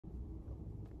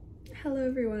Hello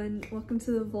everyone, welcome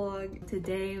to the vlog.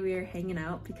 Today we are hanging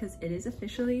out because it is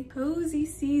officially cozy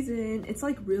season. It's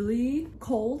like really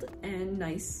cold and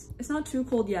nice. It's not too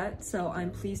cold yet, so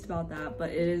I'm pleased about that, but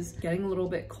it is getting a little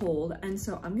bit cold. And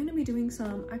so I'm gonna be doing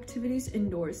some activities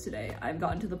indoors today. I've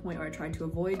gotten to the point where I try to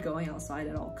avoid going outside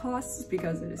at all costs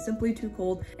because it is simply too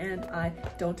cold and I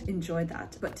don't enjoy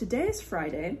that. But today is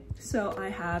Friday, so I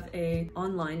have a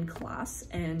online class,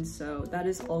 and so that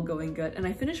is all going good. And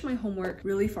I finished my homework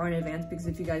really far in advance because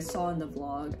if you guys saw in the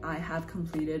vlog, I have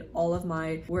completed all of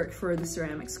my work for the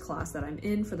ceramics class that I'm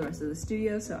in for the rest of the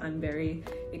studio, so I'm very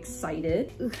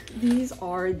excited. These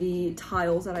are the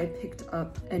tiles that I picked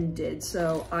up and did.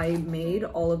 So I made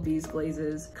all of these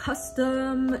glazes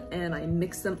custom and I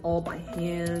mixed them all by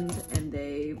hand, and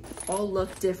they all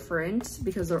look different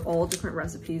because they're all different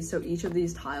recipes. So each of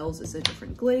these tiles is a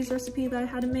different glaze recipe that I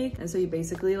had to make, and so you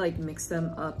basically like mix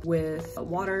them up with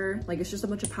water. Like it's just a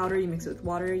bunch of powder, you mix it with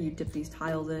water, you dip these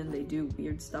tiles in, they do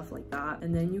weird stuff like that,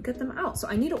 and then you get them out. So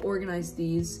I need to organize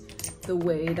these the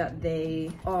way that they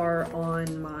are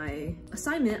on my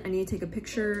assignment. I need to take a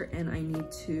picture and I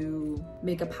need to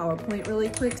make a PowerPoint really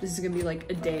quick. This is gonna be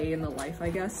like a day in the life, I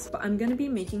guess. But I'm gonna be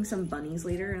making some bunnies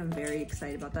later, and I'm very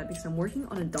excited about that because I'm working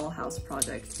on a dollhouse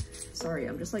project. Sorry,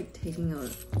 I'm just like taking a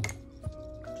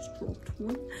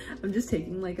I'm just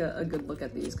taking like a good look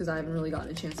at these because I haven't really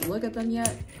gotten a chance to look at them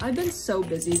yet. I've been so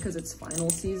busy because it's final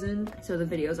season, so the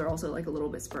videos are also like a little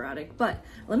bit sporadic. But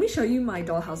let me show you my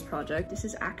dollhouse project. This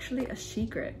is actually a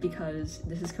secret because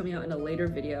this is coming out in a later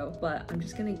video, but I'm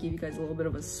just gonna give you guys a little bit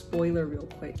of a spoiler real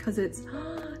quick because it's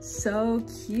so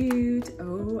cute.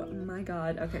 Oh my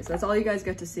god. Okay, so that's all you guys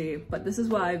get to see, but this is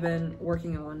what I've been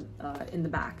working on in the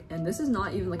back, and this is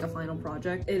not even like a final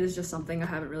project. It is just something I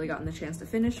haven't really gotten the chance to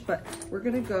finish. But we're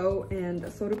gonna go and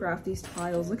photograph these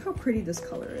tiles. Look how pretty this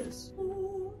color is.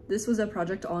 This was a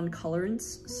project on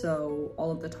colorants, so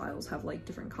all of the tiles have like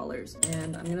different colors,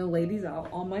 and I'm gonna lay these out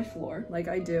on my floor like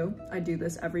I do. I do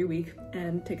this every week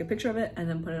and take a picture of it and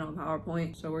then put it on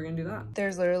PowerPoint, so we're gonna do that.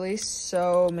 There's literally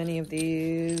so many of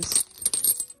these.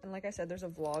 And like I said, there's a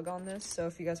vlog on this, so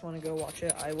if you guys want to go watch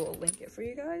it, I will link it for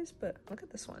you guys. But look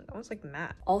at this one. That one's like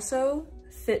matte. Also,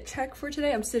 fit check for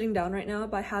today. I'm sitting down right now,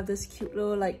 but I have this cute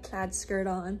little like plaid skirt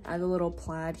on. I have a little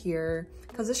plaid here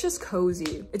because it's just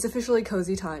cozy. It's officially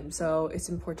cozy time, so it's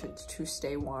important to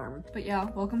stay warm. But yeah,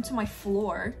 welcome to my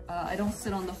floor. I don't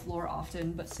sit on the floor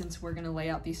often, but since we're gonna lay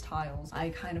out these tiles, I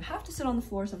kind of have to sit on the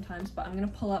floor sometimes. But I'm gonna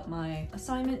pull up my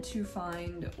assignment to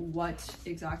find what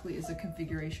exactly is the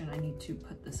configuration I need to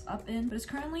put this up in. But it's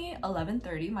currently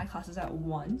 11:30. My class is at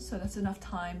 1, so that's enough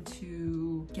time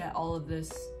to get all of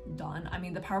this done. I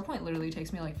mean, the PowerPoint literally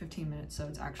takes me like 15 minutes, so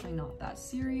it's actually not that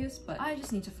serious, but I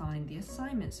just need to find the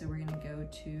assignment. So we're gonna go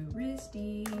to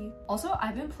RISD. Also,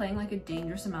 I've been playing like a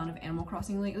dangerous amount of Animal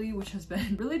Crossing lately, which has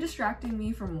been really distracting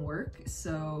me from work.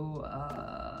 So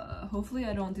hopefully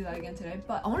I don't do that again today.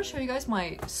 But I want to show you guys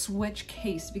my Switch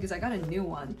case because I got a new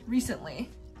one recently.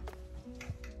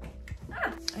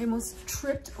 I almost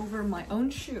tripped over my own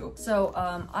shoe. So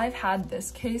I've had this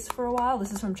case for a while.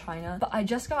 This is from China, but I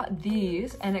just got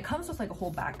these, and it comes with like a whole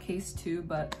back case too,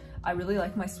 but I really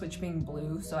like my Switch being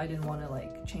blue, so I didn't want to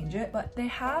like change it. But they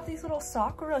have these little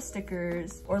Sakura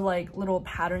stickers or like little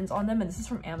patterns on them, and this is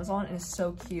from Amazon and it's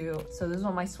so cute. So this is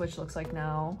what my Switch looks like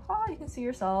now. Oh, you can see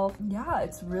yourself. Yeah,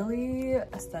 it's really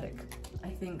aesthetic. I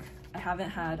think I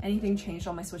haven't had anything changed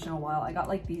on my Switch in a while. I got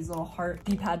like these little heart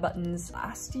D-pad buttons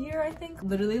last year, I think.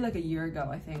 Literally like a year ago,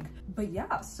 I think. But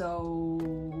yeah, so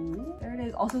there it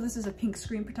is. Also, this is a pink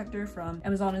screen protector from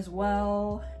Amazon as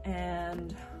well.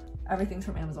 And everything's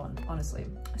from Amazon, honestly.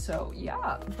 So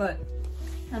yeah, but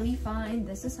let me find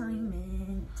this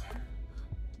assignment.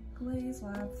 Glaze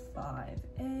Lab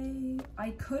 5A. I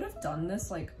could have done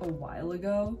this like a while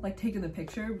ago, like taken the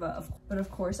picture, but of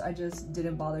course I just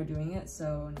didn't bother doing it,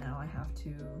 so now I have to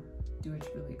do it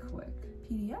really quick.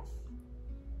 PDF?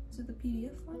 Is it the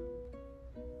PDF one?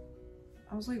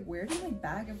 I was like, where did my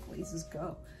bag of glazes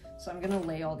go? So I'm gonna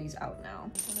lay all these out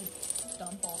now. I'm gonna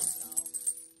dump all these out.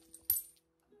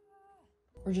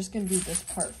 We're just gonna do this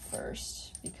part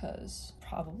first because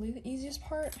probably the easiest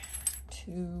part.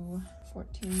 2,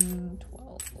 14,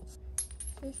 12,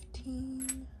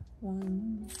 15,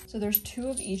 1. So there's 2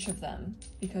 of each of them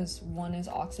because one is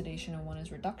oxidation and one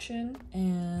is reduction.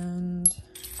 And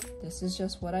this is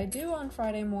just what I do on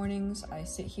Friday mornings. I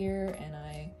sit here and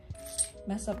I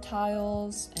mess up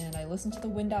tiles and I listen to the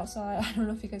wind outside. I don't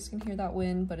know if you guys can hear that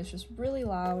wind, but it's just really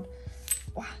loud.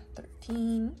 Wow,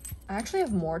 13. I actually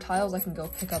have more tiles I can go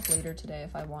pick up later today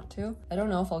if I want to. I don't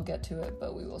know if I'll get to it,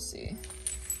 but we will see.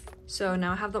 So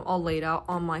now I have them all laid out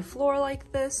on my floor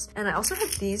like this. And I also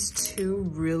have these two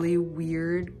really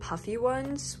weird puffy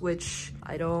ones, which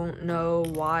I don't know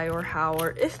why or how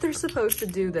or if they're supposed to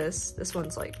do this. This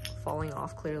one's like falling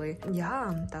off clearly.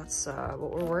 Yeah, that's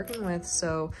what we're working with.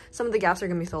 So some of the gaps are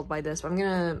gonna be filled by this, but I'm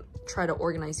gonna try to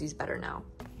organize these better now.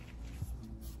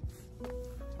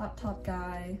 Laptop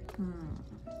guy.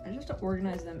 I just have to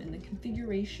organize them in the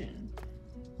configuration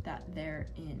that they're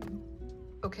in.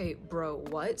 Okay, bro,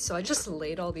 what? So I just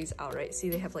laid all these out, right? See,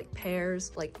 they have like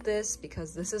pairs like this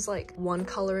because this is like one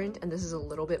colorant and this is a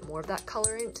little bit more of that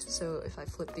colorant. So if I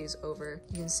flip these over,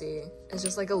 you can see it's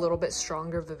just like a little bit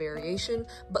stronger of a variation.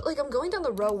 But like I'm going down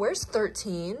the row, where's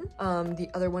 13? The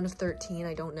other one of 13,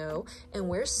 I don't know. And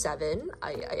where's 7?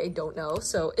 I don't know.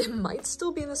 So it might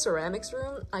still be in the ceramics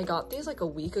room. I got these like a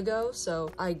week ago,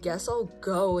 so I guess I'll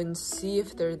go and see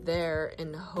if they're there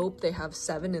and hope they have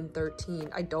 7 and 13.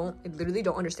 I literally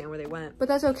don't understand where they went, but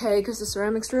that's okay because the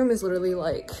ceramics room is literally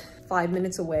like 5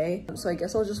 minutes away, so I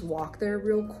guess I'll just walk there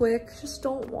real quick. Just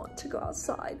don't want to go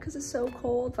outside because it's so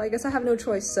cold, but I guess I have no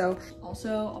choice. So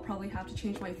also I'll probably have to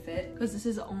change my fit because this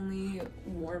is only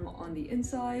warm on the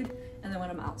inside, and then when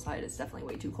I'm outside it's definitely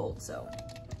way too cold. So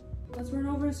let's run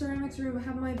over to ceramics room. I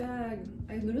have my bag.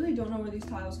 I literally don't know where these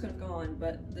tiles could have gone,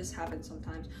 but this happens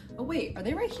sometimes. Oh wait, are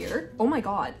they right here? Oh my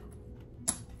god,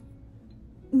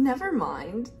 never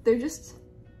mind, they're just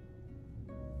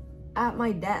at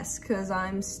my desk because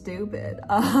I'm stupid.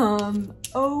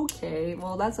 Okay,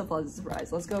 well that's a pleasant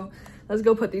surprise. Let's go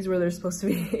put these where they're supposed to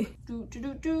be.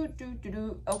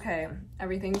 Okay,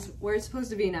 everything's where it's supposed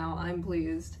to be now. I'm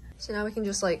pleased. So now we can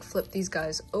just like flip these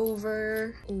guys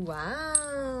over.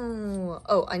 Wow.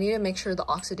 Oh, I need to make sure the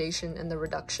oxidation and the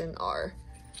reduction are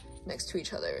next to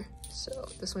each other. So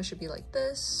this one should be like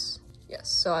this. Yes,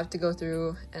 so I have to go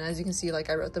through, and as you can see, like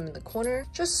I wrote them in the corner,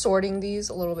 just sorting these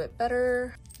a little bit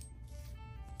better.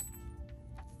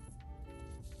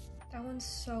 That one's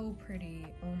so pretty.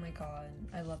 Oh my god,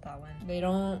 I love that one. They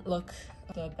don't look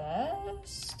the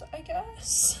best, I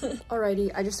guess. Alrighty,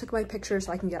 I just took my picture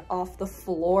so I can get off the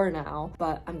floor now,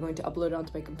 but I'm going to upload it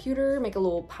onto my computer, make a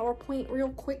little PowerPoint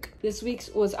real quick. This week's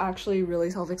was actually really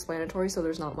self-explanatory, so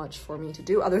there's not much for me to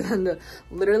do other than to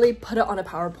literally put it on a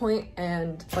PowerPoint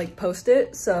and like post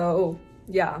it. So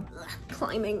yeah,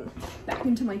 climbing back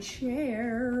into my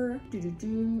chair.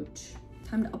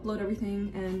 Time to upload everything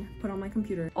and put on my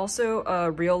computer. Also,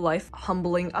 real life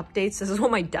humbling updates. This is what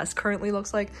my desk currently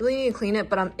looks like. Really need to clean it,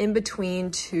 but I'm in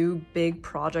between 2 big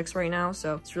projects right now,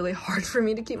 so it's really hard for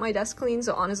me to keep my desk clean.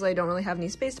 So honestly, I don't really have any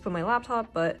space to put my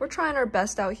laptop, but we're trying our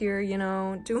best out here, you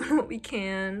know, doing what we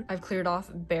can. I've cleared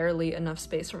off barely enough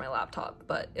space for my laptop,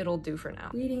 but it'll do for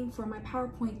now. Waiting for my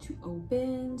PowerPoint to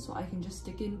open so I can just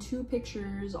stick in 2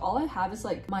 pictures. All I have is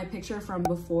like my picture from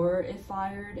before it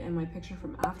fired and my picture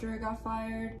from after it got fired.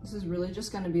 This is really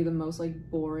just gonna be the most like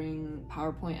boring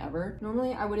PowerPoint ever.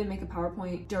 Normally I wouldn't make a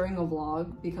PowerPoint during a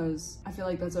vlog because I feel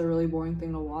like that's a really boring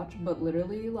thing to watch, but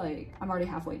literally like I'm already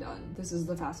halfway done. This is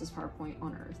the fastest PowerPoint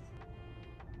on earth.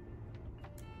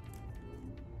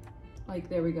 Like,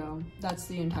 there we go. That's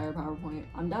the entire PowerPoint.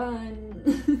 I'm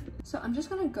done. So I'm just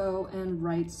gonna go and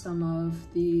write some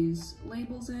of these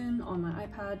labels in on my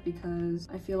iPad because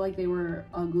I feel like they were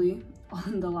ugly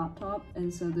on the laptop,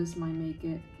 and so this might make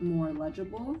it more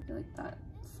legible. I feel like that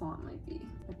font might be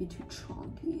too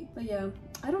chunky. But yeah,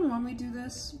 I don't normally do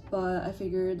this, but I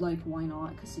figured like why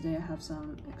not, because today I have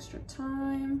some extra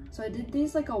time. So I did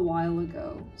these like a while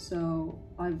ago, so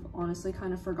I've honestly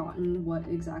kind of forgotten what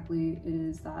exactly it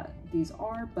is that these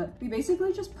are, but we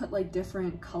basically just put like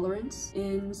different colorants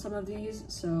in some of these.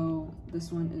 So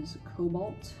this one is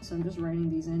cobalt, so I'm just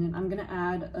writing these in, and I'm gonna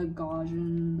add a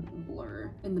Gaussian blur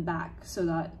in the back so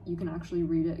that you can actually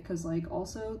read it, because like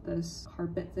also this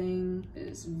carpet thing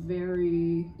is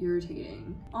very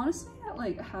irritating. Honestly,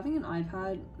 like having an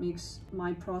iPad makes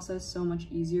my process so much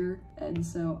easier, and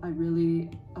so I really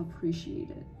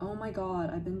appreciate it. Oh my god,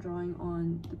 I've been drawing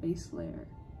on the base layer.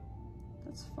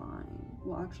 That's fine.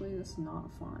 Well, actually, that's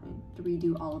not fine. To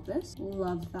redo all of this.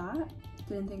 Love that.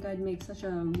 Didn't think I'd make such a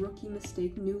rookie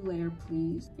mistake. New layer,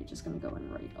 please. You're just gonna go and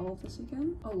write all of this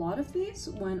again. A lot of these,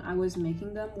 when I was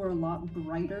making them, were a lot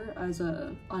brighter as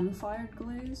a unfired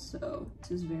glaze, so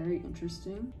this is very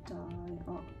interesting.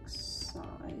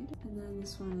 Dioxide. And then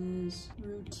this one is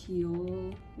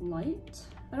rutile light.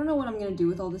 I don't know what I'm gonna do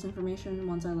with all this information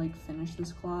once I like finish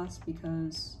this class,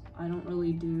 because I don't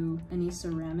really do any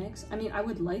ceramics. I mean, I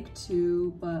would like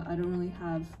to, but I don't really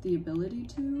have the ability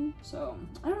to. So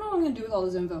I don't know what I'm gonna do with all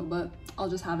this info, but I'll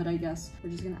just have it, I guess.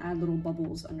 We're just gonna add little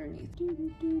bubbles underneath.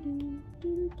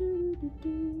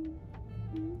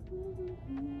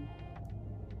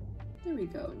 There we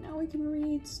go. Now we can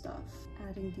read stuff.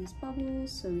 Adding these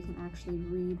bubbles so we can actually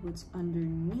read what's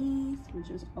underneath, which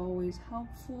is always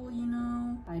helpful, you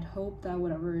know. I'd hope that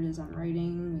whatever it is I'm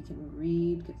writing, we can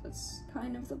read, because that's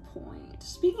kind of the point.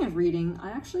 Speaking of reading,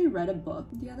 I actually read a book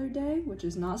the other day, which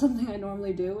is not something I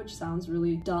normally do, which sounds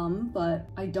really dumb, but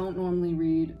I don't normally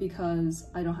read because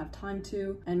I don't have time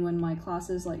to. And when my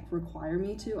classes like require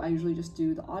me to, I usually just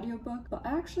do the audiobook. But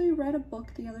I actually read a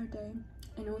book the other day,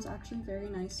 and it was actually very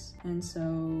nice. And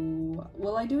so,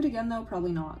 will I do it again though?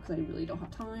 Probably not, because I really don't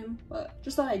have time, but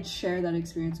just thought I'd share that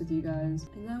experience with you guys.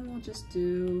 And then we'll just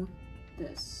do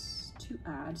this to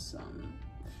add some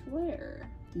flair.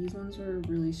 These ones are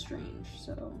really strange,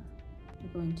 so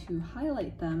we're going to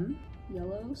highlight them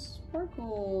yellow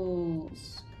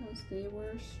sparkles because they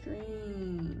were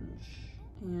strange.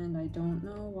 And I don't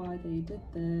know why they did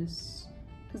this,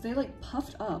 because they like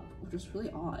puffed up, which was really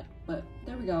odd, but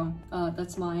there we go.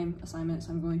 That's my assignment,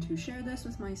 so I'm going to share this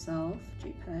with myself,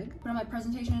 JPEG, put on my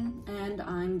presentation, and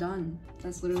I'm done.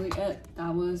 That's literally it.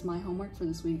 That was my homework for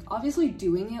this week. Obviously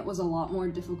doing it was a lot more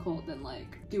difficult than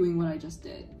like doing what I just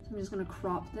did. So I'm just gonna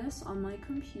crop this on my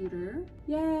computer.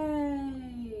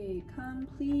 Yay,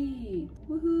 complete,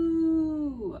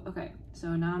 woohoo. Okay,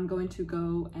 so now I'm going to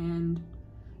go and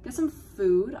get some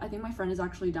food. I think my friend is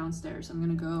actually downstairs. So I'm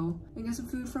gonna go and get some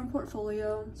food from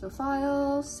Portfolio. So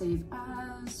file, save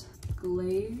as,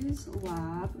 Glaze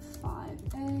Lab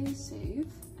 5A, save.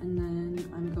 And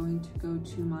then I'm going to go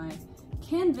to my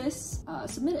Canvas,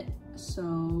 submit it.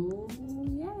 So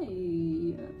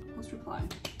yay, post reply.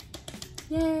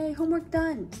 Yay, homework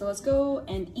done. So let's go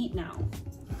and eat now.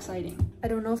 Exciting. I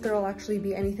don't know if there'll actually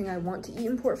be anything I want to eat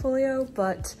in Portfolio,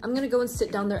 but I'm gonna go and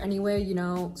sit down there anyway. You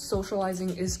know,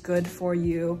 socializing is good for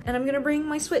you. And I'm gonna bring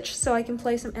my Switch so I can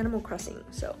play some Animal Crossing.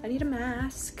 So I need a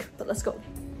mask, but let's go.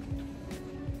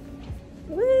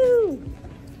 Woo!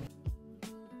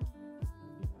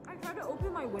 I tried to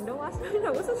open my window last night and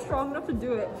I wasn't strong enough to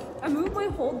do it. I moved my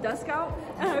whole desk out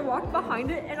and I walked behind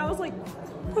it and I was like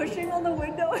pushing on the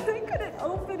window and I couldn't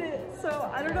open it. So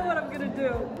I don't know what I'm gonna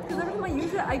do. Because every time I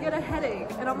use it, I get a headache.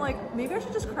 And I'm like, maybe I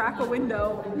should just crack a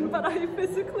window, but I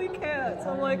physically can't. So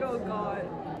I'm like, oh God.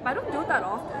 I don't do it that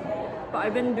often, but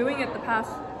I've been doing it the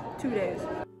past 2 days.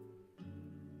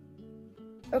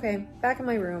 Okay, back in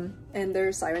my room, and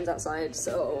there's sirens outside,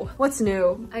 so what's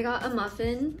new? I got a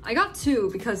muffin. I got two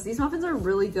because these muffins are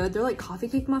really good. They're like coffee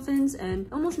cake muffins, and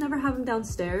I almost never have them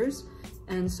downstairs,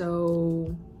 and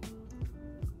so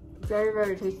very,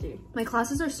 very tasty. My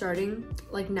classes are starting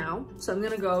like now, so I'm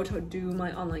gonna go to do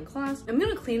my online class. I'm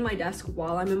gonna clean my desk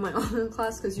while I'm in my online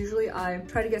class because usually I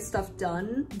try to get stuff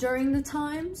done during the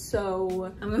time,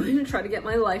 so I'm going to try to get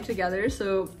my life together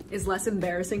so it's less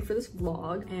embarrassing for this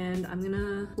vlog. And I'm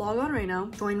gonna log on right now,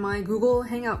 join my Google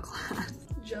Hangout class.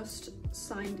 Just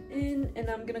signed in, and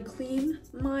I'm gonna clean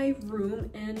my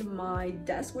room and my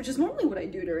desk, which is normally what I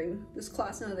do during this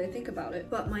class now that I think about it.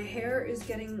 But my hair is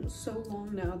getting so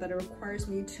long now that it requires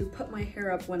me to put my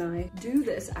hair up when I do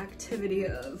this activity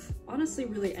of honestly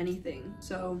really anything.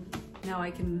 So now I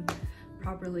can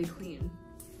properly clean.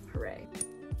 Hooray.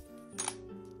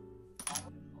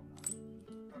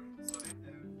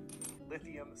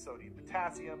 Lithium, sodium,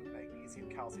 potassium, magnesium,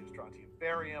 calcium, strontium,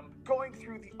 barium. Going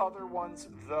through the other ones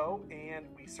though, and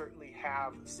we certainly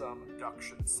have some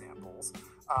reduction samples.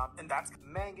 And that's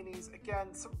manganese. Again,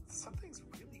 something's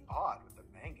really odd with the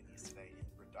manganese today in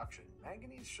reduction.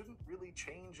 Manganese shouldn't really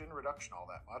change in reduction all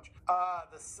that much.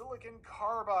 The silicon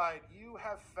carbide, you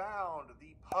have found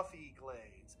the puffy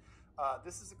glaze.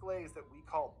 This is a glaze that we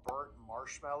call burnt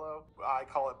marshmallow. I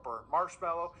call it burnt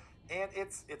marshmallow. And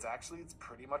it's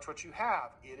pretty much what you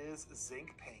have. It is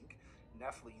zinc pink,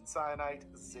 nepheline cyanide,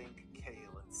 zinc,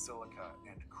 kaolin, silica,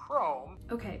 and chrome.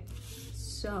 Okay,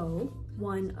 so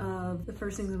one of the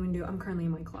first things I'm gonna do, I'm currently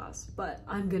in my class, but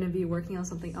I'm gonna be working on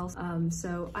something else.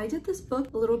 So I did this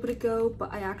book a little bit ago,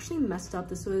 but I actually messed up.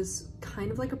 This was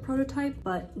kind of like a prototype,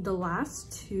 but the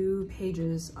last 2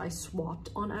 pages I swapped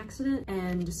on accident.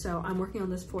 And so I'm working on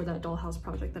this for that dollhouse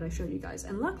project that I showed you guys.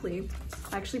 And luckily,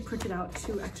 I actually printed out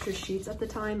 2 extra sheets at the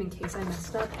time in case I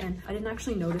messed up. And I didn't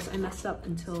actually notice I messed up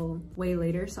until way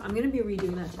later. So I'm gonna be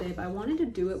redoing that today, but I wanted to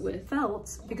do it with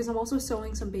felt because I'm also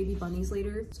sewing some baby bunnies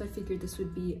later. So I figured this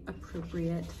would be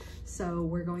appropriate. So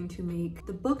we're going to make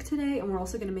the book today, and we're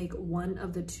also gonna make one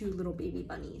of the 2 little baby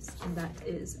bunnies. And that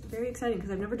is very exciting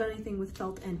because I've never done anything with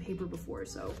felt and paper before.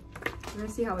 So we're gonna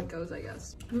see how it goes, I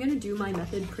guess. I'm gonna do my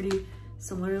method pretty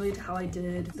similarly to how I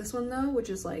did this one though, which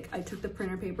is like I took the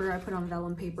printer paper, I put on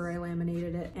vellum paper, I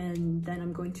laminated it, and then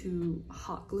I'm going to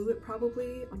hot glue it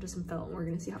probably onto some felt, and we're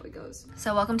gonna see how it goes.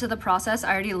 So welcome to the process.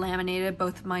 I already laminated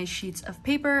both my sheets of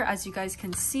paper, as you guys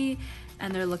can see,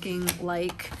 and they're looking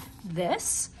like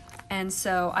this. And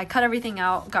so I cut everything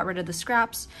out, got rid of the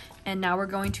scraps, and now we're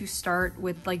going to start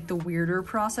with like the weirder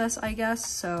process, I guess.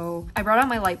 So I brought out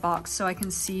my light box so I can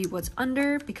see what's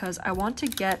under, because I want to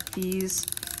get these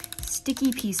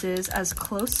sticky pieces as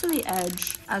close to the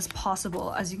edge as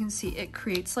possible. As you can see, it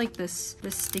creates like this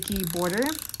sticky border.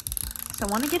 So I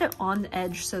want to get it on the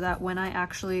edge so that when I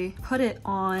actually put it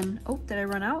on, oh, did I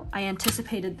run out? I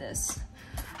anticipated this.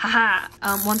 Haha!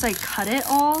 Once I cut it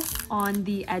all on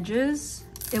the edges,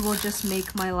 it will just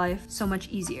make my life so much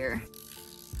easier.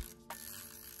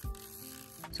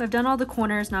 So I've done all the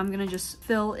corners, now I'm gonna just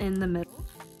fill in the middle.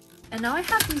 And now I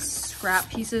have these scrap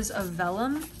pieces of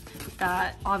vellum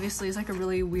that obviously is like a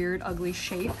really weird, ugly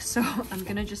shape. So I'm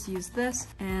gonna just use this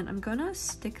and I'm gonna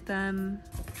stick them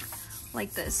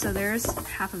like this. So there's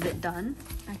half of it done.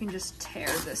 I can just tear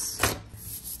this.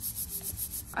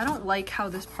 I don't like how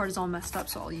this part is all messed up,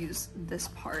 so I'll use this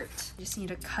part. I just need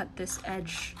to cut this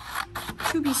edge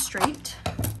to be straight.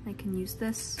 I can use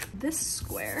this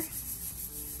square,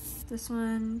 this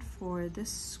one for this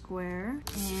square,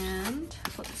 and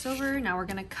flip this over. Now we're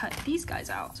gonna cut these guys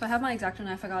out. So I have my X-Acto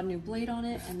knife, I got a new blade on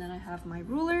it, and then I have my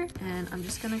ruler, and I'm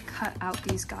just gonna cut out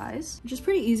these guys, which is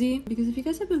pretty easy because if you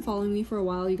guys have been following me for a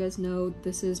while, you guys know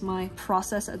this is my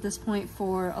process at this point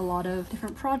for a lot of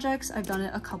different projects. I've done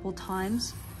it a couple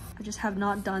times. I just have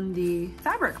not done the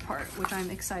fabric part, which I'm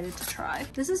excited to try.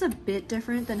 This is a bit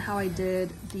different than how I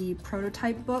did the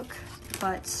prototype book,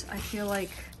 but I feel like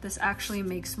this actually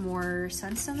makes more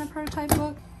sense than the prototype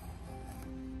book.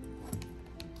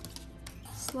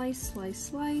 Slice, slice,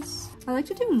 slice. I like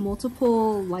to do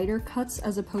multiple lighter cuts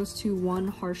as opposed to one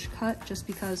harsh cut, just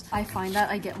because I find that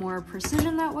I get more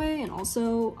precision that way, and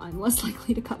also I'm less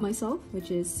likely to cut myself,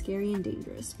 which is scary and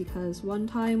dangerous, because one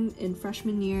time in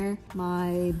freshman year,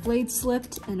 my blade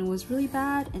slipped and it was really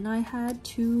bad, and I had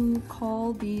to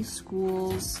call the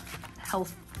school's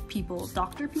health people,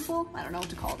 doctor people? I don't know what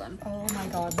to call them. Oh my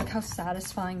god, look how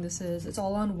satisfying this is. It's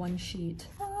all on one sheet.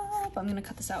 I'm gonna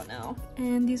cut this out now.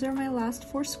 And these are my last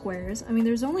 4 squares. I mean,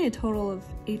 there's only a total of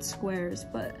 8 squares,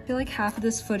 but I feel like half of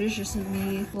this footage is just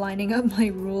me lining up my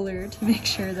ruler to make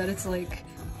sure that it's like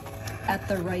at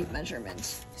the right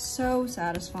measurement. So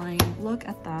satisfying. Look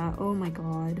at that. Oh my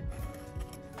god.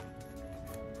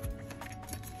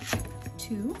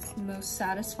 2, most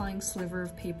satisfying sliver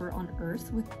of paper on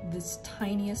earth with this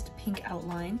tiniest pink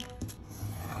outline.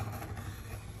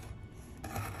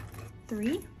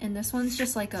 3, and this one's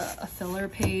just like a filler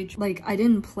page. Like, I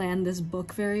didn't plan this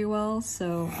book very well,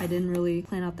 so I didn't really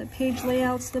plan out the page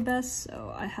layouts the best,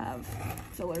 so I have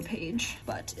filler page,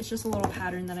 but it's just a little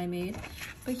pattern that I made.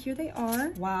 But here they are.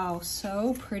 Wow,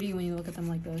 so pretty when you look at them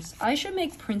like this. I should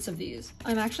make prints of these.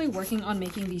 I'm actually working on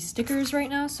making these stickers right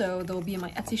now, so they'll be in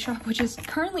my Etsy shop, which is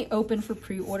currently open for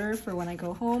pre-order for when I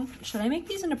go home. Should I make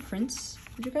these into prints?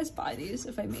 Would you guys buy these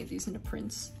if I made these into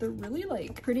prints? They're really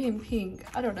like pretty and pink.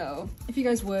 I don't know. If you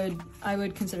guys would, I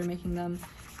would consider making them.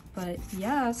 But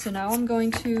yeah, so now I'm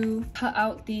going to cut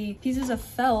out the pieces of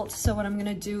felt. So what I'm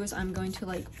gonna do is I'm going to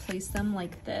like place them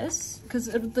like this, because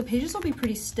the pages will be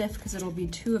pretty stiff because it'll be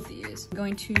 2 of these. I'm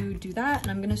going to do that,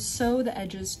 and I'm gonna sew the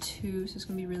edges too, so it's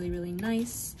gonna be really, really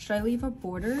nice. Should I leave a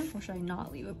border or should I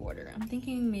not leave a border? I'm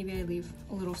thinking maybe I leave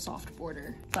a little soft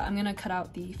border, but I'm gonna cut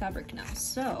out the fabric now.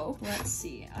 So let's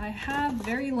see, I have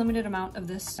very limited amount of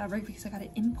this fabric because I got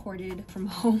it imported from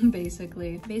home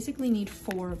basically. Basically need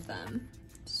 4 of them.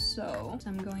 So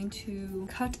I'm going to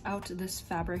cut out this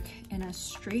fabric in as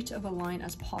straight of a line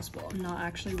as possible. I'm not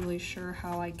actually really sure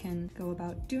how I can go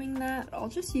about doing that. I'll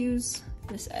just use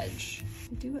this edge.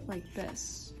 I do it like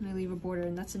this, and I leave a border,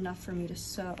 and that's enough for me to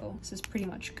sew. This is pretty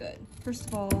much good. First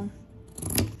of all,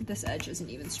 this edge isn't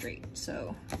even straight,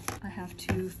 so I have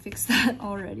to fix that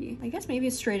already. I guess maybe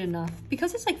it's straight enough.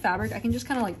 Because it's like fabric, I can just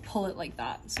kind of like pull it like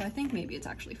that. So I think maybe it's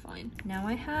actually fine. Now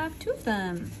I have 2 of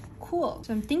them. Cool.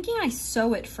 So I'm thinking I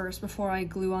sew it first before I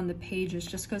glue on the pages,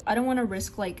 just because I don't want to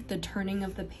risk like the turning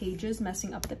of the pages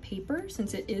messing up the paper,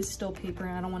 since it is still paper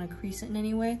and I don't want to crease it in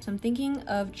any way. So I'm thinking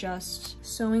of just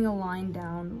sewing a line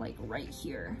down like right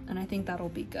here, and I think that'll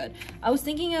be good. I was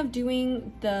thinking of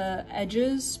doing the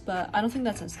edges, but I don't think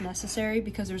that's as necessary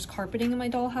because there's carpeting in my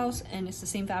dollhouse and it's the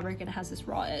same fabric and it has this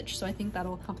raw edge, so I think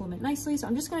that'll complement nicely. So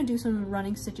I'm just going to do some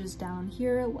running stitches down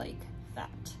here like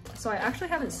that. So I actually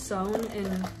haven't sewn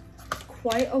in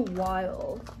quite a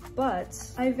while, but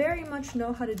I very much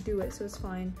know how to do it, so it's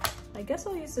fine. I guess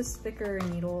I'll use this thicker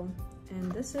needle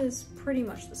and this is pretty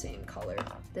much the same color.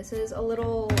 This is a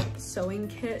little sewing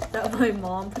kit that my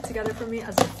mom put together for me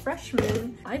as a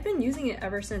freshman. I've been using it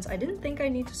ever since. I didn't think I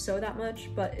need to sew that much,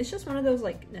 but it's just one of those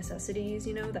like necessities,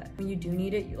 you know, that when you do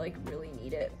need it, you like really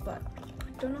need it. But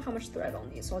I don't know how much thread I'll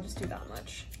need, so I'll just do that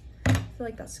much. I feel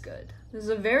like that's good. This is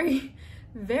a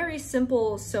very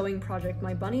simple sewing project.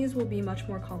 My bunnies will be much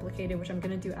more complicated, which I'm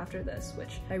gonna do after this,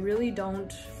 which I really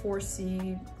don't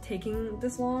foresee taking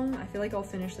this long. I feel like I'll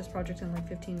finish this project in like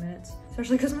 15 minutes,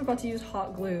 especially because I'm about to use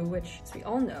hot glue, which, as we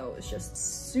all know, is just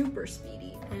super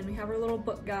speedy. And we have our little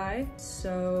book guy,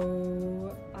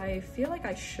 so I feel like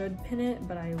I should pin it,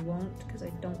 but I won't because I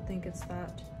don't think it's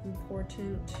that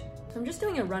important. So I'm just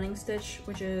doing a running stitch,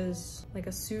 which is like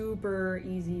a super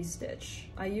easy stitch.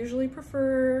 I usually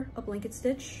prefer a blanket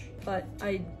stitch, but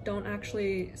I don't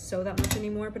actually sew that much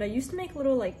anymore. But I used to make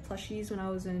little like plushies when I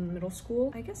was in middle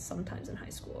school, I guess sometimes in high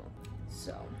school.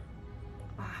 So,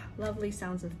 lovely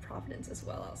sounds of Providence as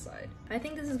well outside. I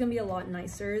think this is gonna be a lot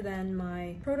nicer than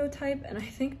my prototype, and I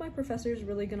think my professor is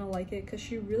really gonna like it because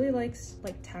she really likes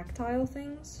like tactile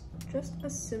things. Just a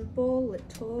simple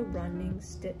little running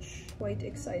stitch. Quite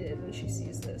excited when she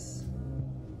sees this.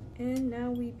 And now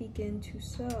we begin to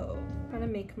sew. Trying to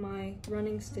make my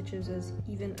running stitches as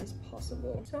even as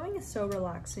possible. Sewing is so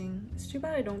relaxing. It's too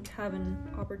bad I don't have an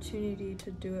opportunity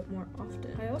to do it more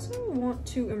often. I also want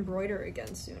to embroider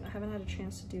again soon. I haven't had a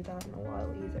chance to do that in a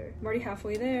while either. I'm already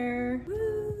halfway there.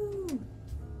 Woo!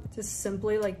 Just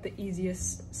simply like the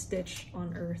easiest stitch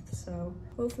on earth. So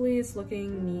hopefully it's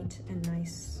looking neat and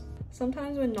nice.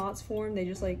 Sometimes when knots form, they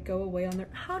just like go away on their—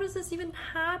 how does this even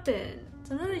happen?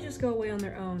 Sometimes they just go away on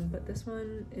their own, but this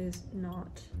one is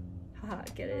not. Haha,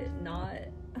 get it? Not.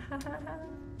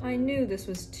 I knew this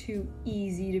was too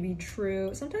easy to be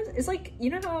true. Sometimes it's like, you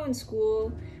know how in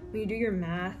school when you do your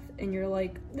math and you're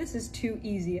like, this is too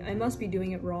easy, I must be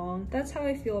doing it wrong. That's how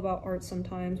I feel about art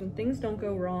sometimes, when things don't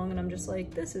go wrong and I'm just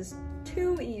like, this is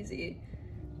too easy.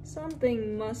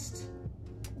 Something must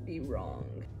be wrong.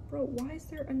 Bro, why is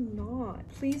there a knot?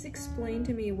 Please explain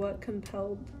to me what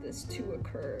compelled this to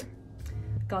occur.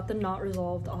 Got the knot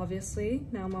resolved, obviously.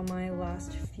 Now I'm on my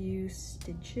last few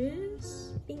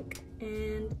stitches. Bink.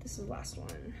 And this is the last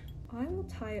one. I will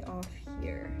tie it off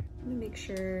here. I'm gonna make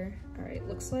sure. All right,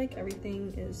 looks like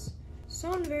everything is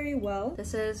sewn very well.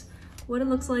 This is what it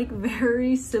looks like.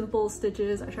 Very simple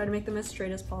stitches. I try to make them as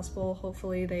straight as possible.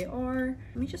 Hopefully they are.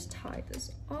 Let me just tie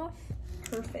this off.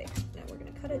 Perfect. Now we're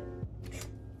gonna cut it.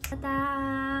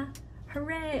 Ta-da!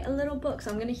 Hooray, a little book.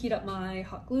 So I'm gonna heat up my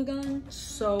hot glue gun.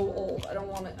 So old, I don't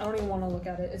even want to look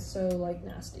at it. It's so like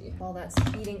nasty. While that's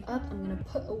heating up, I'm gonna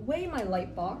put away my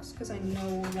light box because I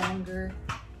no longer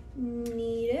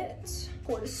need it.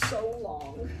 Cord is so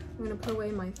long. I'm gonna put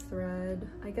away my thread.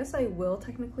 I guess I will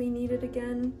technically need it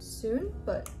again soon,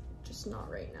 but just not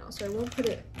right now. So I won't put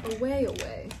it away.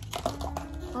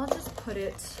 I'll just put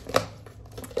it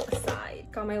aside.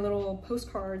 Got my little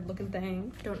postcard looking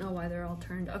thing. I don't know why they're all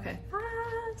turned. Okay.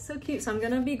 So cute. So I'm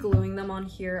gonna be gluing them on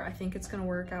here. I think it's gonna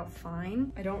work out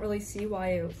fine. I don't really see why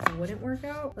it wouldn't work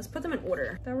out. Let's put them in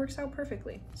order. That works out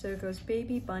perfectly. So it goes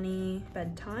baby bunny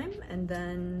bedtime, and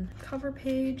then cover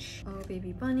page. Oh,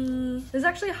 baby bunny. There's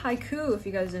actually a haiku if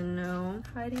you guys didn't know.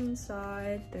 Hiding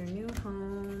inside their new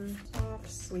home.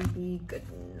 Soft, sleepy, good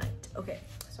night. Okay,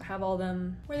 so I have all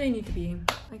them where they need to be.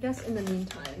 I guess in the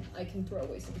meantime, I can throw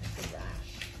away some trash.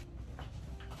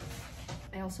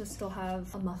 I also still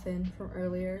have a muffin from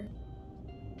earlier.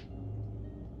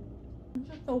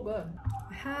 This is so good.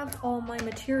 I have all my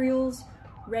materials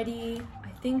ready. I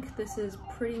think this is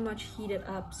pretty much heated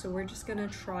up, so we're just gonna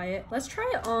try it. Let's try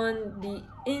it on the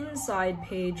inside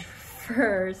page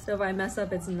first. So if I mess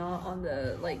up, it's not on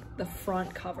the the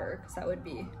front cover, because that would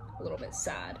be a little bit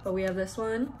sad. But we have this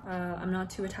one. I'm not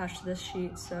too attached to this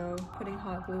sheet, so putting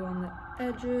hot glue on the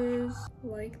edges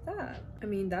like that. I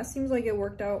mean, that seems like it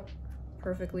worked out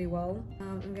perfectly well.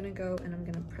 I'm gonna go and I'm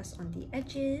gonna press on the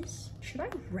edges. Should I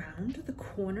round the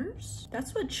corners?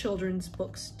 That's what children's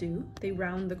books do. They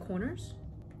round the corners.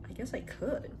 I guess I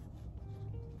could.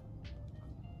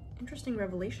 Interesting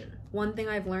revelation. One thing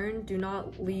I've learned, do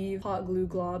not leave hot glue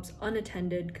globs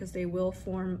unattended because they will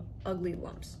form ugly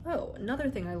lumps. Oh, another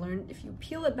thing I learned, if you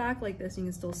peel it back like this and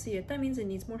you can still see it, that means it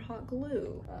needs more hot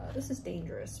glue. This is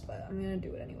dangerous, but I'm gonna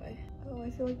do it anyway. Oh,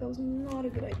 I feel like that was not a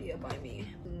good idea by me.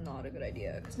 Not a good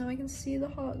idea, because now I can see the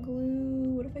hot glue.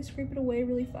 What if I scrape it away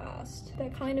really fast?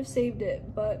 That kind of saved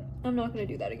it, but I'm not gonna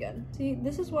do that again. See,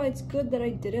 this is why it's good that I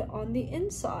did it on the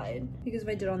inside, because if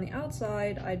I did it on the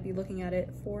outside, I'd be looking at it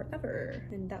forever,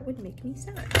 and that would make me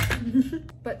sad.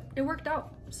 But it worked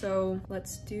out, so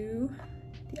let's do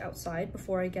the outside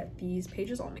before I get these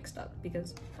pages all mixed up,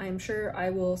 because I am sure I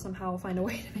will somehow find a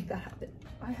way to make that happen.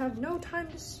 I have no time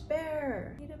to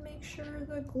spare. I need to make sure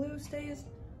the glue stays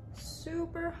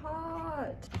super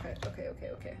hot. Okay.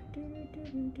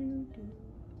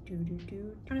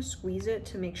 Trying to squeeze it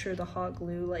to make sure the hot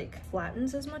glue like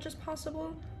flattens as much as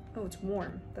possible. Oh, it's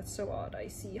warm. That's so odd. I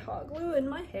see hot glue in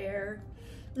my hair.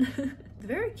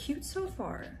 Very cute so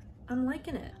far. I'm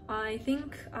liking it. I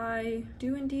think I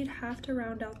do indeed have to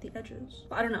round out the edges.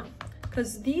 I don't know,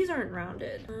 because these aren't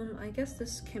rounded. I guess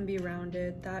this can be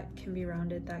rounded, that can be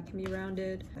rounded, that can be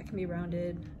rounded, that can be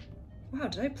rounded. Wow,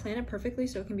 did I plan it perfectly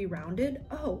so it can be rounded?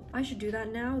 Oh, I should do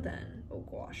that now then. Oh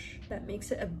gosh. That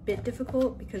makes it a bit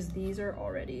difficult because these are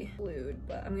already glued,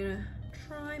 but I'm gonna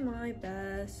try my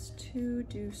best to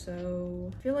do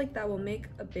so. I feel like that will make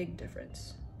a big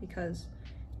difference because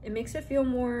it makes it feel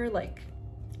more like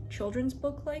children's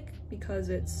book like, because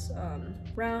it's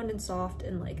round and soft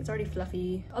and like it's already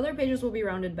fluffy. Other pages will be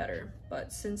rounded better,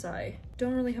 but since I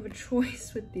don't really have a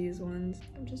choice with these ones,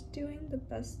 I'm just doing the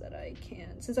best that I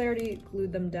can. Since I already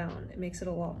glued them down, it makes it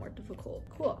a lot more difficult.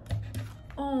 Cool.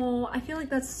 Oh, I feel like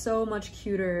that's so much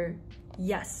cuter.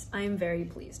 Yes, I am very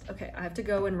pleased. Okay, I have to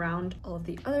go and round all of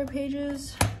the other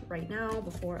pages right now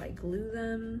before I glue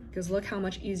them, because look how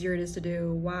much easier it is to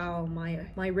do. Wow,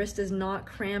 my wrist is not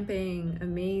cramping.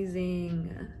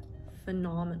 Amazing.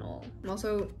 Phenomenal. I'm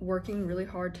also working really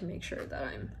hard to make sure that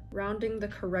I'm rounding the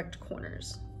correct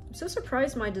corners. I'm so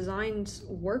surprised my designs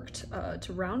worked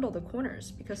to round all the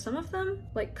corners, because some of them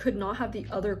like could not have the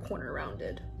other corner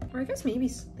rounded. Or I guess maybe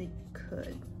they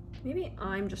could. Maybe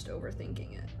I'm just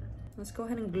overthinking it. Let's go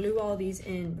ahead and glue all these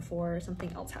in before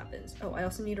something else happens. Oh, I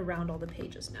also need to round all the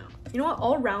pages now. You know what?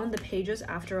 I'll round the pages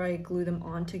after I glue them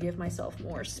on to give myself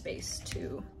more space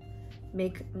to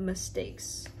make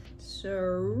mistakes.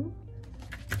 So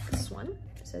this one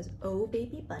says, "Oh,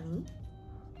 baby bunny."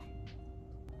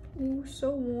 Ooh,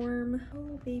 so warm.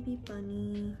 Oh, baby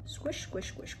bunny. Squish, squish,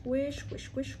 squish, squish, squish,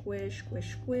 squish, squish,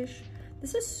 squish, squish.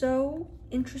 This is so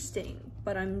interesting,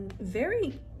 but I'm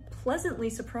very pleasantly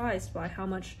surprised by how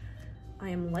much I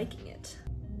am liking it.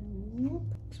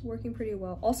 It's working pretty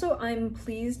well. Also, I'm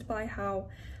pleased by how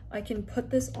I can put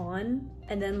this on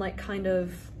and then like kind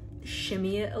of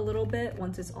shimmy it a little bit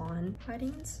once it's on.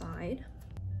 Hiding inside.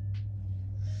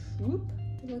 Whoop.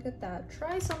 Look at that.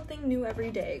 Try something new every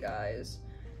day, guys.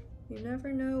 You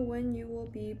never know when you will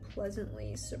be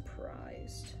pleasantly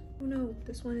surprised. Oh no,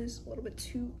 this one is a little bit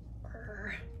too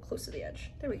close to the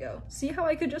edge. There we go. See how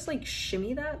I could just like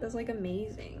shimmy that? That's like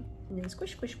amazing. And then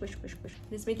squish, squish, squish, squish, squish.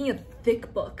 It's making a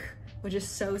thick book, which is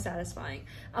so satisfying.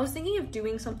 I was thinking of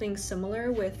doing something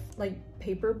similar with like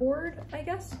paperboard, I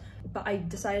guess, but I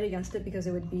decided against it because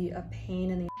it would be a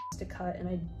pain in the ass to cut and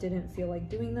I didn't feel like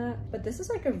doing that. But this is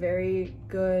like a very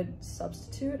good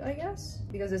substitute, I guess,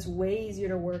 because it's way easier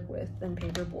to work with than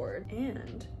paperboard.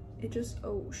 And it just,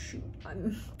 oh shoot,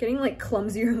 I'm getting like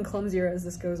clumsier and clumsier as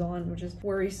this goes on, which is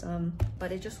worrisome,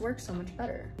 but it just works so much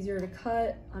better. Easier to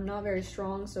cut. I'm not very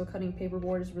strong, so cutting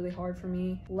paperboard is really hard for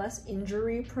me. Less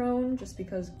injury prone, just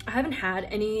because I haven't had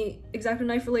any X-Acto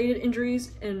knife related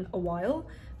injuries in a while,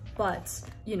 but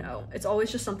you know, it's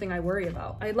always just something I worry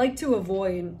about. I like to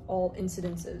avoid all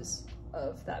incidences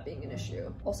of that being an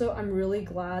issue. Also, I'm really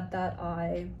glad that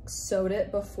I sewed it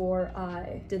before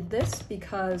I did this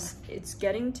because it's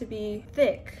getting to be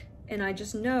thick, and I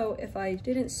just know if I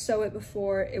didn't sew it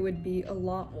before, it would be a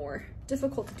lot more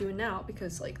difficult to do it now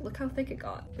because like, look how thick it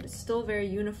got. But it's still very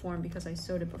uniform because I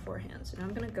sewed it beforehand. So now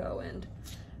I'm gonna go and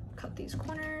cut these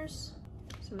corners.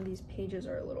 Some of these pages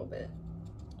are a little bit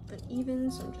uneven,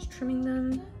 so I'm just trimming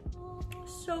them.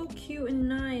 So cute and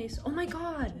nice. Oh my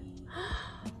God.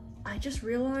 I just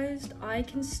realized I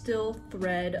can still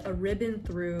thread a ribbon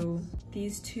through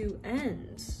these two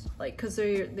ends, like, cause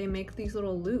they make these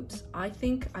little loops. I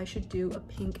think I should do a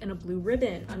pink and a blue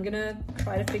ribbon. I'm gonna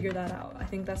try to figure that out. I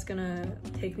think that's gonna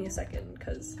take me a second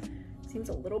cause it seems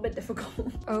a little bit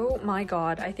difficult. Oh my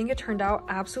God, I think it turned out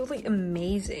absolutely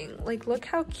amazing. Like, look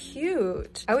how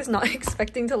cute. I was not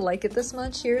expecting to like it this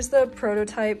much. Here's the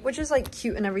prototype, which is like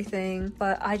cute and everything,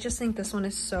 but I just think this one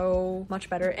is so much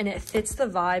better and it fits the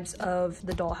vibes of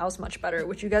the dollhouse much better,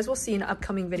 which you guys will see in an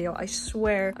upcoming video. I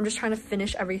swear, I'm just trying to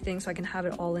finish everything so I can have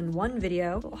it all in one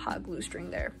video. Little hot glue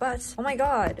string there, but oh my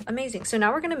God, amazing. So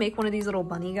now we're gonna make one of these little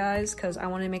bunny guys because I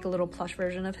want to make a little plush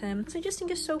version of him. So I just think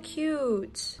it's so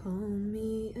cute.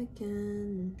 Me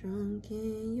again, drunk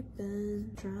in your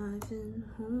bed, driving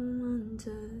home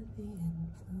under the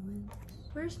influence.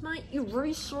 Where's my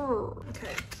eraser?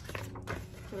 Okay,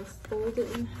 so fold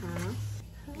it in half.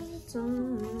 Okay,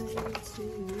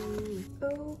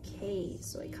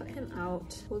 so I cut him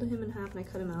out, folded him in half and I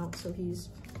cut him out so he's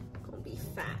gonna be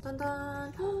fat. Dun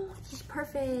dun! Oh, he's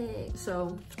perfect.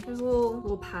 So here's a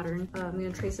little pattern. I'm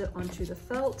gonna trace it onto the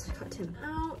felt, cut him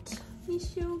out.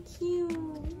 He's so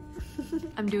cute.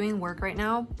 I'm doing work right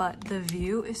now, but the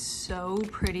view is so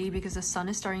pretty because the sun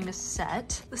is starting to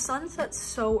set. The sun sets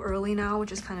so early now,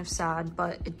 which is kind of sad,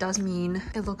 but it does mean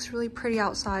it looks really pretty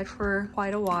outside for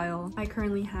quite a while. I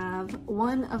currently have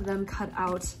one of them cut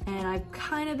out and I've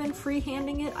kind of been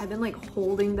freehanding it. I've been like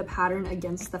holding the pattern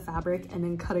against the fabric and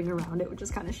then cutting around it, which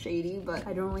is kind of shady, but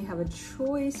I don't really have a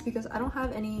choice because I don't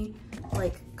have any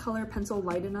like color pencil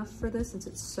light enough for this since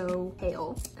it's so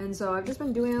pale. And so I've just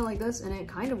been doing it like this and it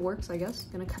kind of works, I guess.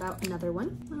 Gonna cut out another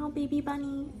one. Little baby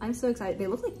bunny. I'm so excited. They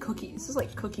look like cookies. This is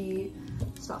like cookie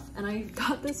stuff. And I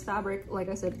got this fabric, like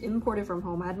I said, imported from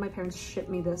home. I had my parents ship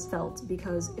me this felt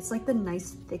because it's like the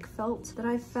nice thick felt that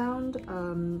I found.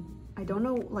 I don't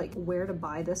know like where to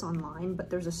buy this online, but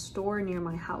there's a store near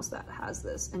my house that has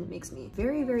this and it makes me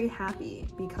very, very happy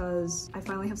because I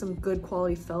finally have some good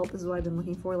quality felt. This is what I've been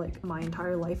looking for like my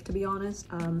entire life, to be honest.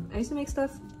 I used to make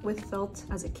stuff with felt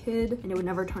as a kid and it would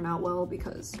never turn out well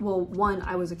because, well, one,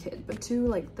 I was a kid, but two,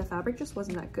 like the fabric just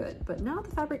wasn't that good. But now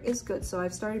the fabric is good, so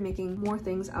I've started making more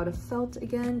things out of felt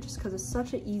again just because it's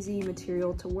such an easy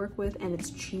material to work with and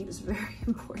it's cheap. It's very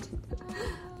important.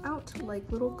 Out like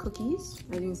little cookies.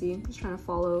 As you can see, I'm just trying to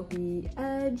follow the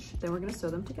edge. Then we're gonna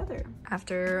sew them together.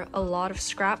 After a lot of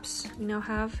scraps, we now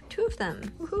have two of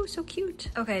them. Woohoo, so cute.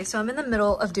 Okay, so I'm in the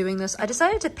middle of doing this. I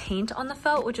decided to paint on the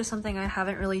felt, which is something I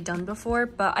haven't really done before,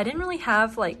 but I didn't really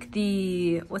have like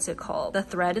the, what's it called? The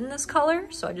thread in this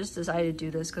color. So I just decided to do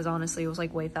this because honestly, it was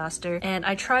like way faster. And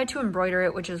I tried to embroider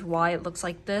it, which is why it looks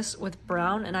like this with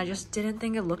brown. And I just didn't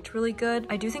think it looked really good.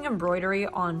 I do think embroidery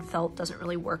on felt doesn't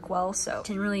really work well. So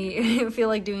didn't really feel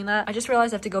like doing that. I just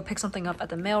realized I have to go pick something up at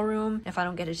the mailroom. If I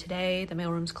don't get it today, the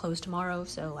mailroom's closed tomorrow,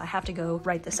 so I have to go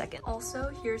right this second.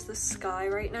 Also, here's the sky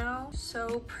right now.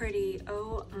 So pretty.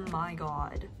 Oh my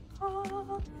god.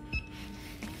 Ah.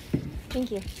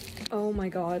 Thank you. Oh my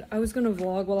god, I was gonna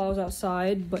vlog while I was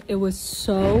outside, but it was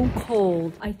so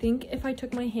cold. I think if I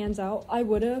took my hands out, I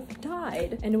would have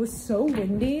died. And it was so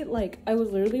windy, like I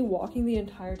was literally walking the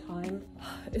entire time.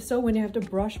 It's so windy, I have to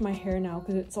brush my hair now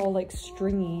because it's all like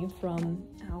stringy from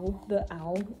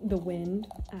the wind.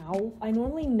 Ow. I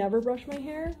normally never brush my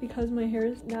hair because my hair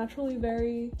is naturally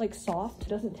very like soft, it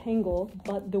doesn't tangle,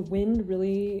 but the wind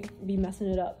really be messing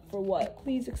it up. For what?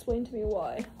 Please explain to me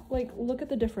why. Like, look at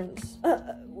the difference.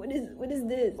 What is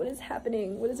this? What is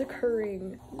happening? What is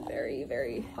occurring? Very,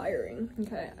 very tiring.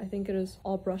 Okay, I think it is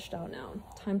all brushed out now.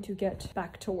 Time to get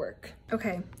back to work.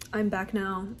 Okay, I'm back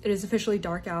now. It is officially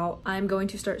dark out. I'm going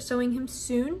to start sewing him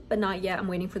soon, but not yet. I'm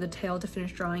waiting for the tail to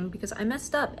finish drying because I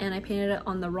messed up and I painted it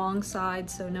on the wrong side,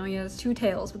 so now he has two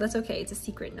tails, but that's okay. It's a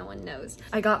secret, no one knows.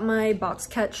 I got my box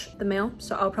catch, the mail,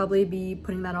 so I'll probably be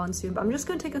putting that on soon, but I'm just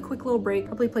gonna take a quick little break,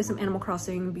 probably play some Animal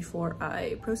Crossing before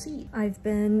I proceed. I've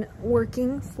been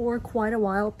working for quite a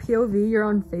while. POV, you're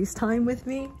on FaceTime with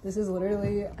me. This is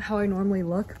literally how I normally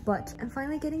look, but I'm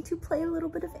finally getting to play a little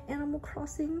bit of Animal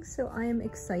Crossing, so I am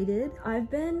excited. I've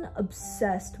been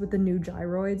obsessed with the new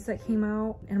gyroids that came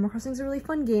out. Animal Crossing is a really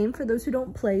fun game. For those who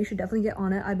don't play, you should definitely get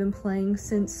on it. I've been playing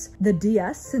since the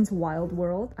DS, since Wild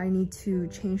World. I need to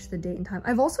change the date and time.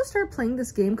 I've also started playing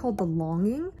this game called The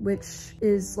Longing, which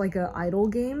is like an idle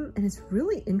game, and it's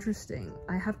really interesting.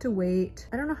 I have to wait,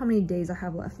 I don't know how many days I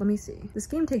have left. Let me see. This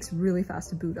game takes really fast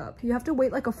to boot up. You have to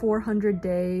wait like a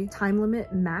 400-day time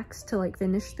limit max to like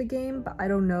finish the game, but I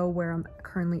don't know where I'm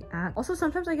currently at. Also,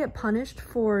 sometimes I get punished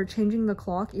for changing the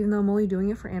clock, even though I'm only doing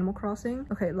it for Animal Crossing.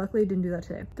 Okay, luckily I didn't do that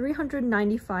today.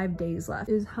 395 days left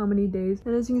is how many days.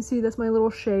 And as you can see, that's my little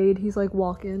shade. He's like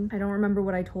walking. I don't remember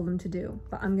what I told him to do,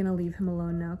 but I'm gonna leave him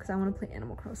alone now because I want to play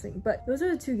Animal Crossing. But those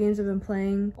are the two games I've been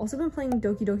playing. Also been playing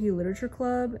Doki Doki Literature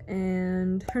Club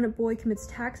and Turnip Boy Commits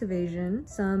Tax Evasion.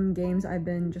 Some games I've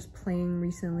been just playing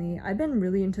recently. I've been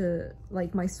really into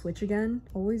like my Switch again.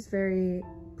 Always very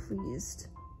pleased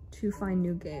to find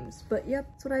new games. But yep,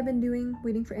 that's what I've been doing,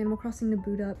 waiting for Animal Crossing to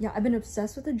boot up. Yeah, I've been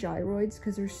obsessed with the gyroids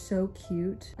because they're so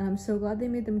cute. And I'm so glad they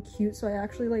made them cute, so I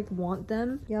actually like want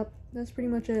them. Yep, that's pretty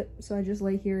much it. So I just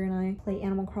lay here and I play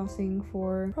Animal Crossing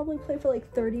probably play for like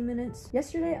 30 minutes.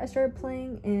 Yesterday I started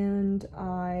playing and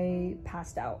I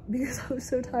passed out because I was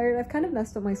so tired. I've kind of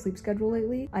messed up my sleep schedule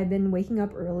lately. I've been waking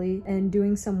up early and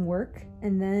doing some work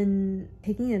and then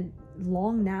taking a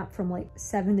long nap from like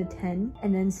 7 to 10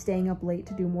 and then staying up late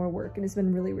to do more work, and it's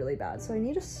been really, really bad. So I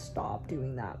need to stop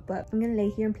doing that. But I'm gonna lay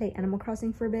here and play Animal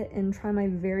Crossing for a bit and try my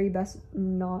very best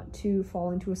not to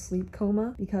fall into a sleep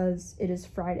coma, because it is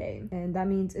Friday and that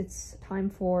means it's time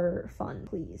for fun,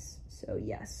 please. So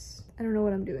yes, I don't know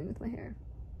what I'm doing with my hair.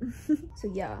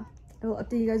 So yeah, I will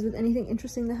update you guys with anything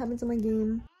interesting that happens in my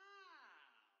game.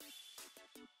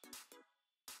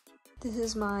 This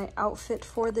is my outfit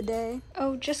for the day.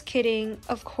 Oh, just kidding.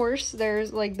 Of course,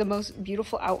 there's like the most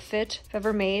beautiful outfit I've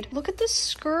ever made. Look at the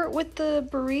skirt with the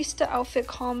barista outfit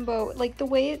combo. Like the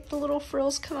way the little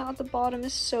frills come out at the bottom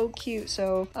is so cute.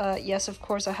 So yes, of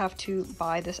course I have to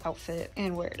buy this outfit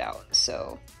and wear it out.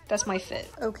 So that's my fit.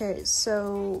 Okay,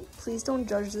 so please don't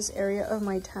judge this area of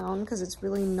my town because it's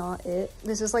really not it.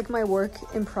 This is like my work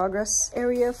in progress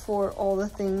area for all the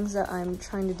things that I'm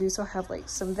trying to do. So I have like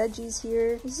some veggies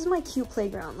here. This is my cute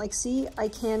playground. Like, see, I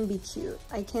can be cute.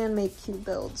 I can make cute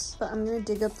builds. But I'm gonna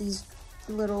dig up these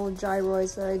little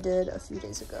gyroids that I did a few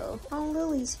days ago. Oh,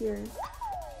 Lily's here.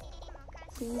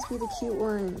 Please be the cute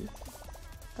one.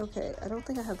 Okay, I don't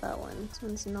think I have that one. This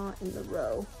one's not in the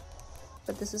row.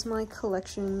 But this is my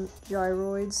collection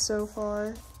gyroids so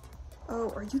far.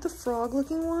 Oh, are you the frog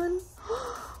looking one?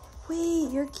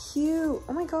 Wait, you're cute.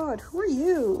 Oh my god, who are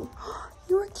you?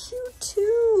 You're cute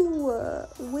too.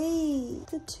 Wait,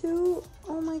 the two,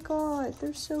 oh my god,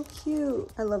 they're so cute.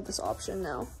 I love this option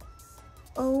now.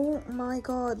 Oh my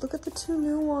god, look at the two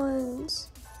new ones.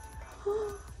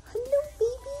 Hello,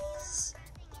 babies.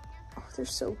 Oh, they're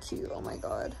so cute. Oh my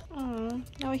god.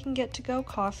 Now we can get to-go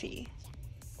coffee.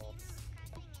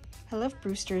 I love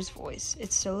Brewster's voice.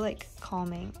 It's so like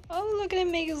calming. Oh, look at him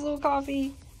make his little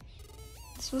coffee.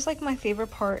 This was like my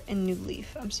favorite part in New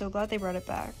Leaf. I'm so glad they brought it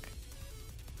back.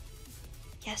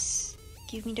 Yes,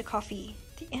 give me the coffee.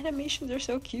 The animations are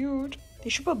so cute. They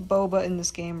should put boba in this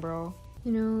game, bro.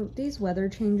 You know, these weather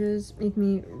changes make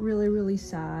me really, really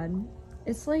sad.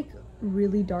 It's like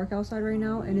really dark outside right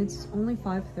now and it's only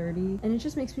 5:30 and it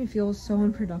just makes me feel so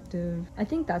unproductive. I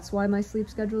think that's why my sleep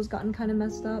schedule's gotten kind of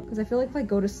messed up, because I feel like if I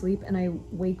go to sleep and I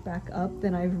wake back up,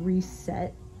 then I've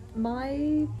reset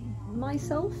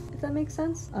myself, if that makes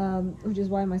sense, which is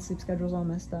why my sleep schedule's all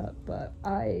messed up. But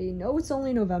I know it's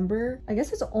only November. I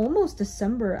guess it's almost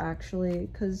December actually,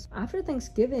 because after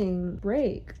Thanksgiving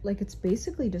break, like it's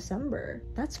basically December.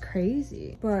 That's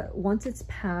crazy. But once it's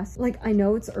past, like I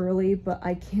know it's early, but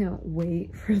I can't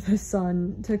wait for the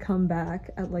sun to come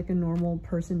back at like a normal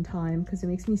person time, because it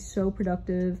makes me so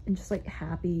productive and just like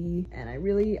happy. And I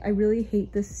really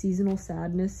hate this seasonal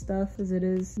sadness stuff, as it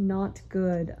is not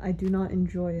good. I do not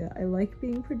enjoy it. I like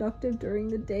being productive during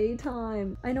the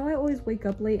daytime. I know I always wake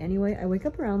up late anyway. I wake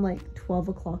up around like 12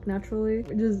 o'clock naturally,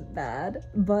 which is bad,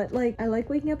 but like I like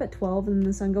waking up at 12 and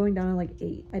the sun going down at like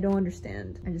 8. I don't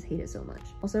understand. I just hate it so much.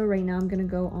 Also, right now I'm gonna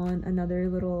go on another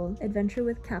little adventure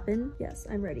with Cap'n. Yes,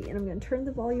 I'm ready, and I'm gonna turn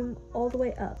the volume all the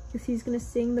way up because he's gonna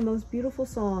sing the most beautiful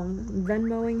song. I'm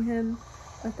Venmoing him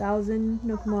 1,000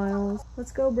 Nook Miles.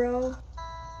 Let's go, bro.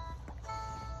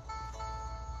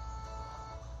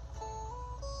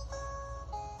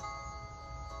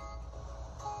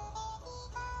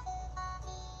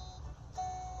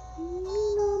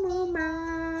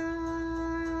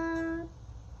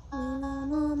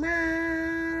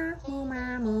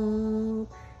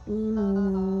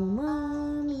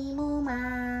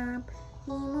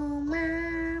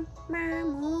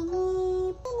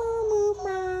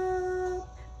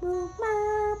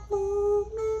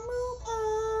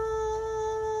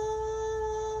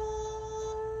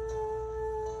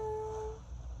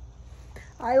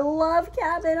 I love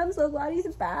Cap'n. I'm so glad he's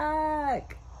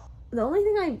back. The only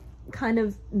thing I kind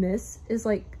of miss is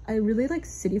like, I really like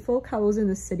city folk, how it was in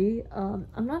the city. I'm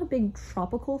not a big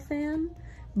tropical fan,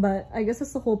 but I guess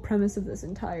that's the whole premise of this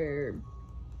entire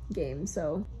game,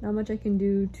 so not much I can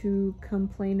do to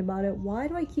complain about it. Why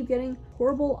do I keep getting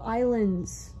horrible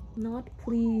islands? Not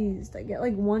pleased. I get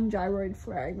like one gyroid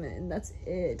fragment and that's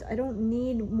it. I don't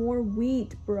need more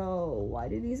wheat, bro. Why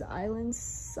do these islands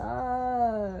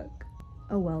suck?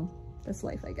 Oh well, that's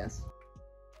life, I guess.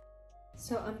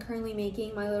 So I'm currently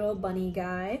making my little bunny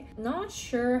guy. Not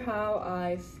sure how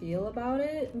I feel about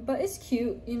it, but it's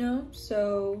cute, you know?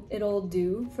 So it'll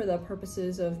do for the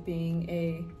purposes of being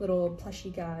a little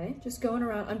plushy guy. Just going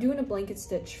around. I'm doing a blanket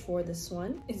stitch for this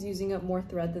one. It's using up more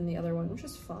thread than the other one, which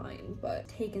is fine, but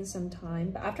taking some time.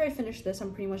 But after I finish this,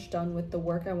 I'm pretty much done with the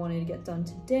work I wanted to get done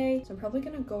today. So I'm probably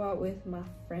gonna go out with my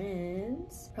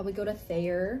friends. Probably go to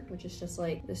Heyyyy, which is just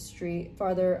like the street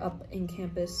farther up in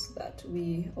campus that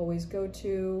we always go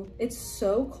to. It's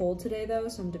so cold today though,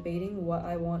 so I'm debating what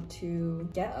I want to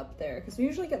get up there, because we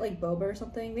usually get like boba or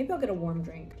something. Maybe I'll get a warm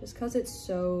drink, just because it's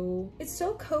so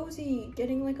cozy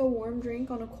getting like a warm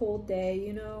drink on a cold day,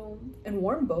 you know? And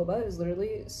warm boba is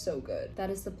literally so good. That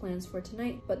is the plans for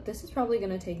tonight, but this is probably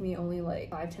gonna take me only like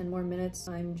 5-10 more minutes.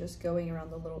 I'm just going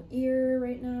around the little ear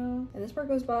right now, and this part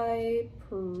goes by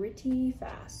pretty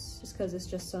fast just because it's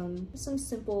just some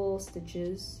simple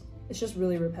stitches. It's just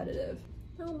really repetitive.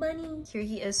 Oh, bunny. Here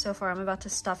he is so far. I'm about to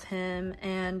stuff him,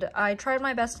 and I tried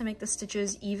my best to make the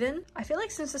stitches even. I feel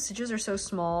like since the stitches are so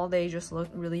small, they just look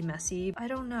really messy. I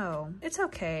don't know. It's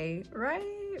okay, right?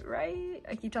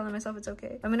 I keep telling myself it's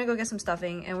okay. I'm gonna go get some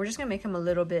stuffing, and we're just gonna make him a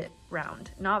little bit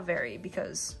round. Not very,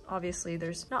 because obviously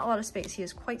there's not a lot of space. He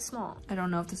is quite small. I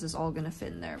don't know if this is all gonna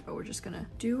fit in there, but we're just gonna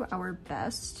do our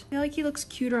best. I feel like he looks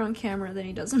cuter on camera than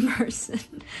he does in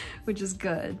person, which is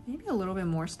good. Maybe a little bit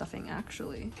more stuffing,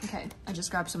 actually. Okay, I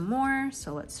just grabbed some more,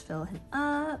 so let's fill him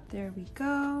up. There we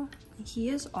go. He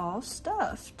is all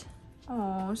stuffed.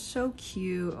 Oh, so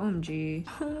cute. OMG.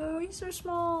 Oh, he's so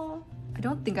small. I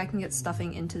don't think I can get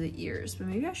stuffing into the ears, but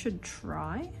maybe I should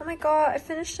try. Oh my god, I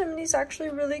finished him and he's actually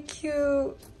really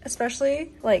cute.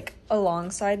 Especially like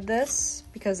alongside this,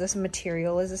 because this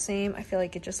material is the same. I feel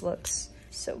like it just looks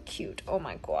so cute. Oh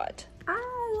my god.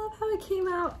 I love how it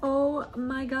came out. Oh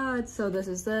my god. So this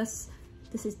is this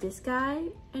is this guy,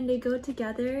 and they go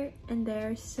together and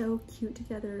they're so cute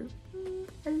together.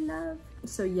 I love.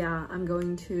 So yeah, I'm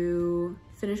going to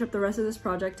finish up the rest of this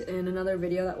project in another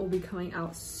video that will be coming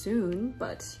out soon,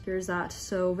 but here's that.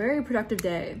 So very productive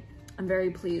day. I'm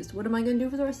very pleased. What am I gonna do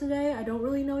for the rest of the day? I don't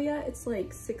really know yet. It's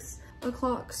like 6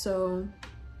 o'clock, so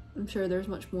I'm sure there's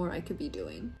much more I could be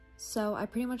doing. So I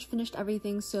pretty much finished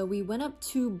everything. So we went up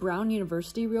to Brown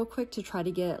University real quick to try to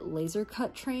get laser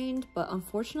cut trained, but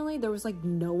unfortunately there was like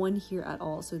no one here at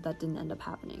all, so that didn't end up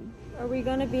happening. Are we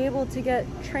gonna be able to get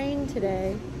trained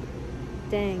today?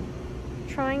 Dang.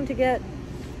 Trying to get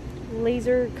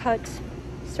laser cut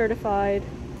certified,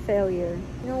 failure.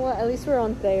 You know what, at least we're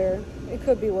on Thayer. It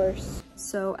could be worse.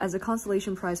 So as a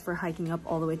consolation prize for hiking up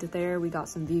all the way to Thayer, we got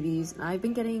some VVs, and I've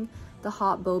been getting the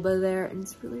hot boba there, and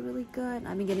it's really good.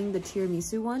 I've been getting the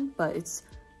tiramisu one, but it's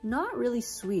not really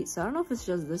sweet, so I don't know if it's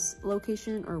just this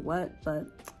location or what, but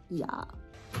yeah.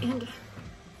 And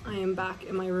I am back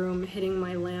in my room hitting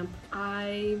my lamp.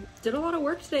 I did a lot of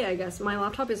work today, I guess. My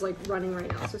laptop is like running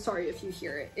right now, so sorry if you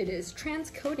hear it. It is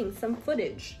transcoding some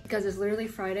footage because it's literally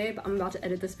Friday, but I'm about to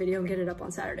edit this video and get it up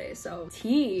on Saturday, so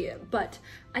tea. But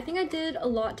I think I did a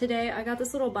lot today. I got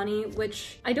this little bunny,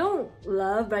 which I don't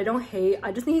love, but I don't hate.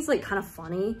 I just think he's like kind of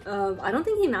funny. I don't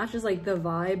think he matches like the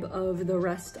vibe of the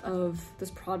rest of this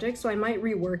project, so I might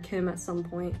rework him at some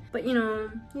point. But you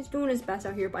know, he's doing his best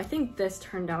out here, but I think this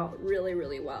turned out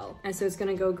really well. And so it's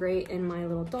gonna go great in my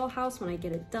little dollhouse when I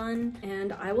get it done.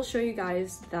 And I will show you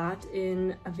guys that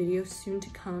in a video soon to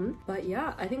come. But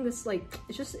yeah, I think this like,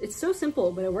 it's so simple,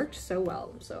 but it worked so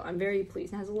well. So I'm very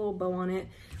pleased. It has a little bow on it,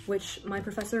 which my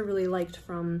professor really liked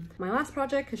from my last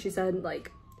project, because she said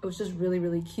like it was just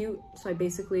really cute. So I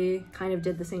basically kind of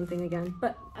did the same thing again.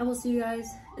 But I will see you guys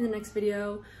in the next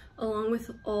video, along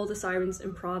with all the sirens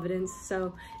in Providence.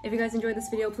 So if you guys enjoyed this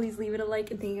video, please leave it a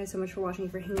like, and thank you guys so much for watching,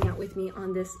 for hanging out with me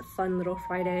on this fun little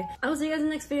Friday. I will see you guys in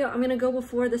the next video. I'm gonna go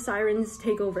before the sirens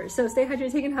take over. So stay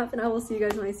hydrated, take a nap, and I will see you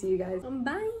guys when I see you guys.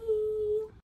 Bye!